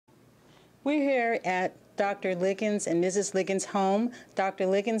We're here at Dr. Liggins and Mrs. Liggins' home. Dr.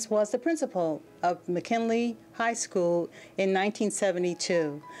 Liggins was the principal of McKinley High School in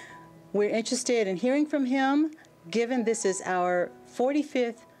 1972. We're interested in hearing from him, given this is our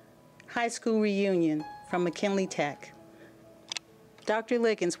 45th high school reunion from McKinley Tech. Dr.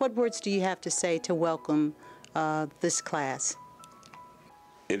 Liggins, what words do you have to say to welcome this class?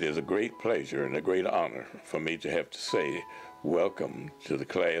 It is a great pleasure and a great honor for me to have to say welcome to the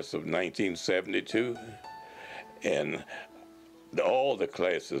class of 1972. And all the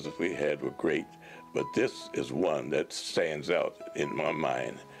classes we had were great, but this is one that stands out in my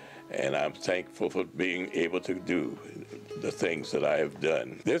mind. And I'm thankful for being able to do the things that I have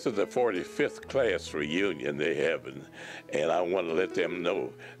done. This is the 45th class reunion they have, and I want to let them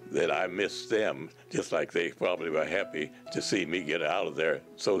know that I miss them, just like they probably were happy to see me get out of there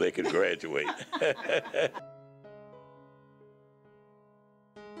so they could graduate.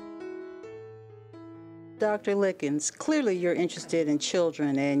 Dr. Liggins, clearly you're interested in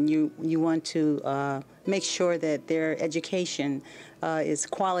children and you want to make sure that their education is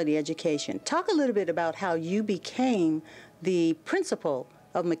quality education. Talk a little bit about how you became the principal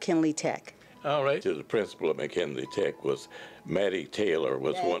of McKinley Tech. All right. The principal of McKinley Tech was Maddie Taylor,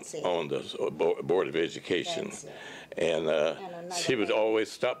 was on the Board of Education. And she would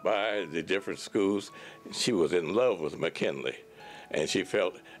always stop by the different schools. She was in love with McKinley. And she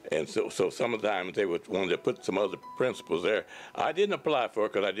felt, and so sometimes they would want to put some other principals there. I didn't apply for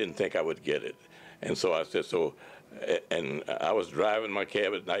it because I didn't think I would get it. And so I said, and I was driving my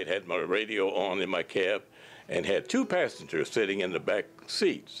cab at night, had my radio on in my cab, and had two passengers sitting in the back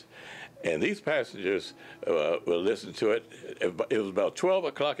seats. And these passengers were listening to it. It was about 12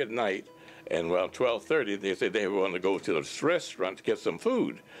 o'clock at night, and around 12:30, they said they were going to go to the restaurant to get some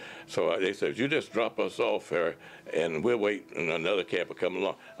food. So they said, you just drop us off here, and we'll wait, and another cab will come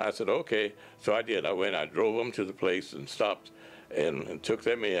along. I said, okay. So I did. I went, I drove them to the place and stopped and took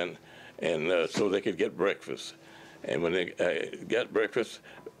them in, and so they could get breakfast. And when they got breakfast,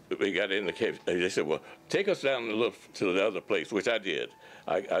 we got in the cab. They said, well, take us down to the other place, which I did.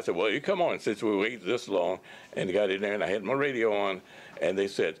 I said, well, you come on, since we waited this long, and got in there, and I had my radio on, and they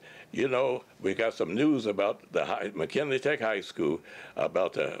said, you know, we got some news about the McKinley Tech High School,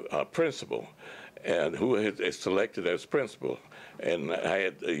 about the principal, and who is selected as principal. And I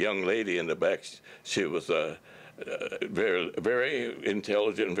had a young lady in the back. She was very, very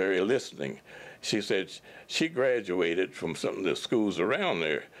intelligent, very listening. She said she graduated from some of the schools around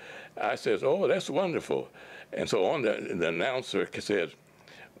there. I said, oh, that's wonderful. And so on the announcer said,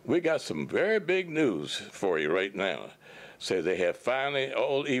 we got some very big news for you right now. So they have finally,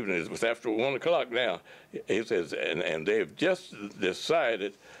 all evening, it was after 1 o'clock now, he says, and they've just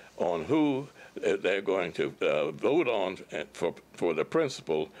decided on who they're going to vote on for the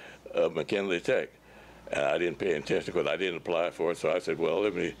principal of McKinley Tech. And I didn't pay attention because I didn't apply for it, so I said, well,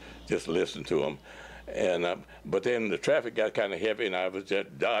 let me just listen to them. And but then the traffic got kind of heavy, and I was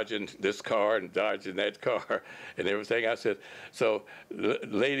just dodging this car and dodging that car and everything. I said, so the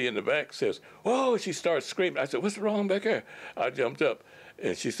lady in the back says, whoa, she starts screaming. I said, what's wrong back there? I jumped up,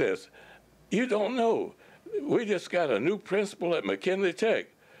 and she says, you don't know. We just got a new principal at McKinley Tech.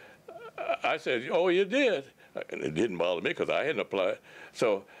 I said, oh, you did? And it didn't bother me because I hadn't applied.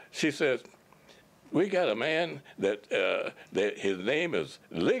 So she says, we got a man that his name is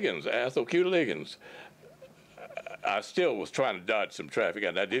Liggins, Athel Q. Liggins. I still was trying to dodge some traffic,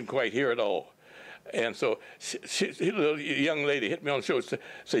 and I didn't quite hear it all. And so the little young lady hit me on the shoulder,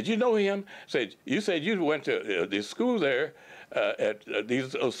 said, you know him? Said, you said you went to the school there, at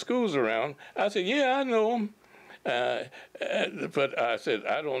these schools around. I said, yeah, I know him. But I said,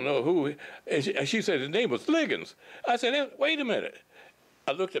 I don't know who. And she said his name was Liggins. I said, wait a minute.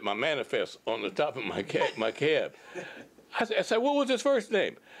 I looked at my manifest on the top of my cab. I said, what was his first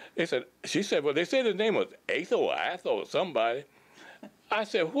name? She said, well, they said his name was Athel or somebody. I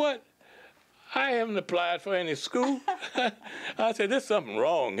said, what? I haven't applied for any school. I said, there's something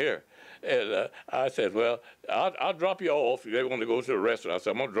wrong here. And I said, well, I'll drop you off if they want to go to the restaurant. I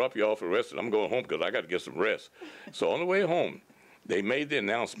said, I'm going to drop you off at the restaurant. I'm going home because I got to get some rest. So on the way home, they made the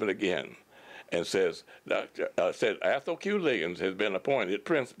announcement again and said Athel Q. Liggins has been appointed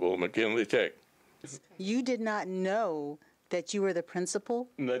principal of McKinley Tech. You did not know that you were the principal?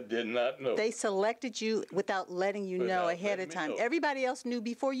 I did not know. They selected you without letting you know ahead of time. Everybody else knew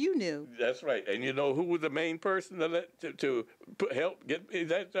before you knew. That's right. And you know who was the main person to help get me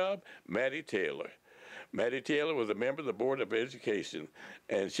that job? Maddie Taylor. Maddie Taylor was a member of the Board of Education,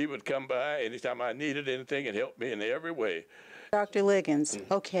 and she would come by anytime I needed anything and help me in every way. Dr. Liggins,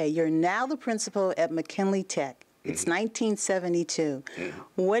 okay, you're now the principal at McKinley Tech. It's 1972.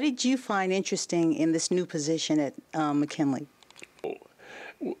 What did you find interesting in this new position at McKinley?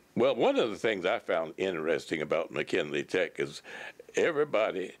 Well, one of the things I found interesting about McKinley Tech is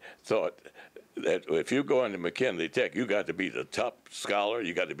everybody thought that if you go into McKinley Tech, you got to be the top scholar,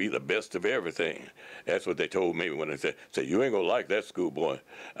 you got to be the best of everything. That's what they told me when they said you ain't gonna like that school, boy.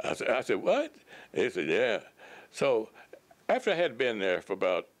 I said, what? They said, yeah. So after I had been there for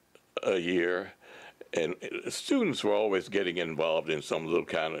about a year, and students were always getting involved in some little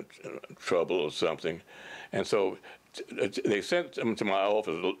kind of trouble or something, and so they sent them to my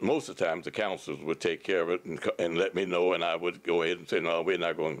office. Most of the times the counselors would take care of it and let me know, and I would go ahead and say, no, we're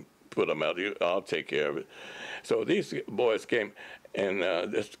not going to put them out. I'll take care of it. So these boys came, and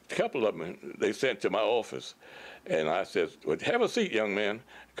just a couple of them they sent to my office. And I said, well, have a seat, young man,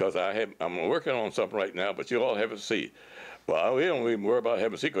 because I'm working on something right now, but you all have a seat. Well, we don't even worry about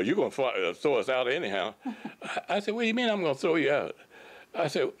having a seat because you're going to throw us out anyhow. I said, what do you mean I'm going to throw you out? I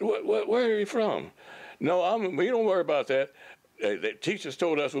said, where are you from? No, we don't worry about that. The teachers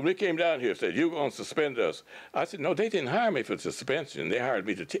told us when we came down here, said, you're going to suspend us. I said, no, they didn't hire me for suspension. They hired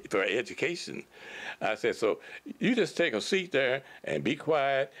me for education. I said, so you just take a seat there and be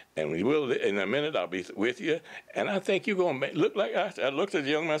quiet, and we will, in a minute I'll be with you. And I think you're going to look like, I looked at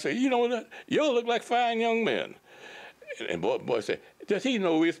the young man and said, you know what, you all look like fine young men. And boy said, does he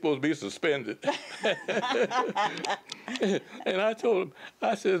know we're supposed to be suspended? And I told him,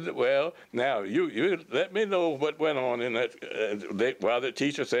 I said, well, now you let me know what went on in that while the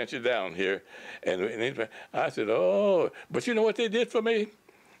teacher sent you down here. And I said, oh, but you know what they did for me?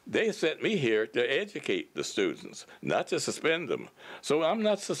 They sent me here to educate the students, not to suspend them. So I'm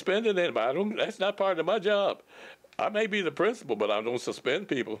not suspending anybody. That's not part of my job. I may be the principal, but I don't suspend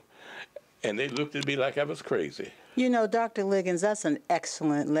people. And they looked at me like I was crazy. You know, Dr. Liggins, that's an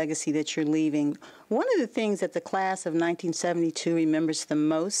excellent legacy that you're leaving. One of the things that the class of 1972 remembers the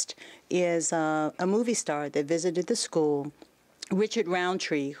most is a movie star that visited the school, Richard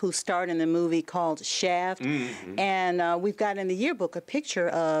Roundtree, who starred in the movie called Shaft. Mm-hmm. And we've got in the yearbook a picture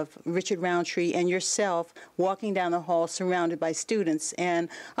of Richard Roundtree and yourself walking down the hall surrounded by students. And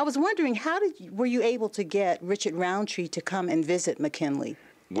I was wondering, were you able to get Richard Roundtree to come and visit McKinley?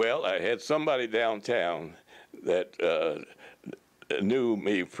 Well, I had somebody downtown that knew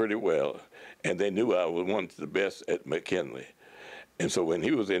me pretty well, and they knew I was one of the best at McKinley. And so when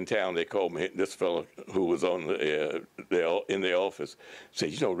he was in town, they called me, this fellow who was on in the office,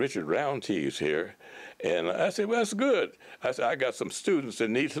 said, you know, Richard Roundtree is here. And I said, well, that's good. I said, I got some students that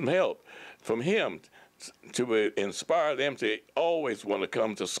need some help from him to inspire them to always want to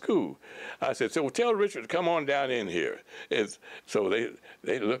come to school. I said, so tell Richard to come on down in here. So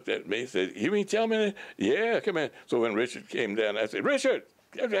they looked at me and said, you mean tell me that? Yeah, come in. So when Richard came down, I said, Richard,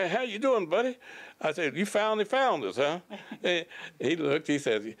 how you doing, buddy? I said, you finally found us, huh? He looked, he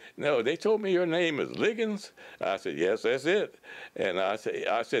said, no, they told me your name is Liggins. I said, yes, that's it. And I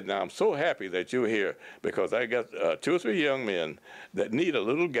said, now I'm so happy that you're here because I got 2 or 3 young men that need a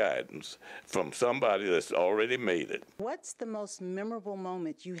little guidance from somebody that's already made it. What's the most memorable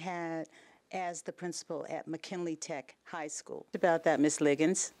moment you had as the principal at McKinley Tech High School? About that, Miss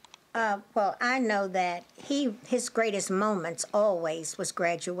Liggins. Well, I know that his greatest moments always was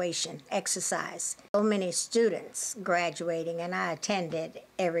graduation, exercise. So many students graduating, and I attended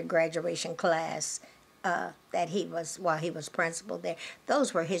every graduation class that he was, while he was principal there.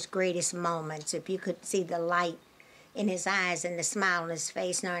 Those were his greatest moments. If you could see the light in his eyes and the smile on his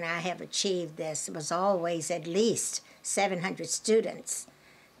face, knowing I have achieved this, it was always at least 700 students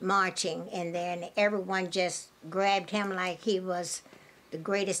marching in there, and everyone just grabbed him like he was the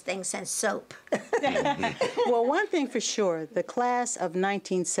greatest thing since soap. Well, one thing for sure, the class of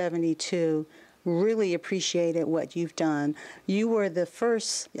 1972 really appreciated what you've done. You were the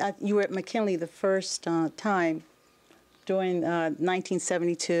first, you were at McKinley the first time during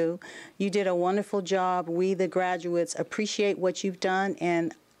 1972. You did a wonderful job. We, the graduates, appreciate what you've done,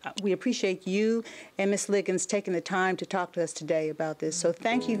 and we appreciate you and Ms. Liggins taking the time to talk to us today about this. So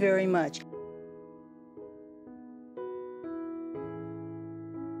thank you very much.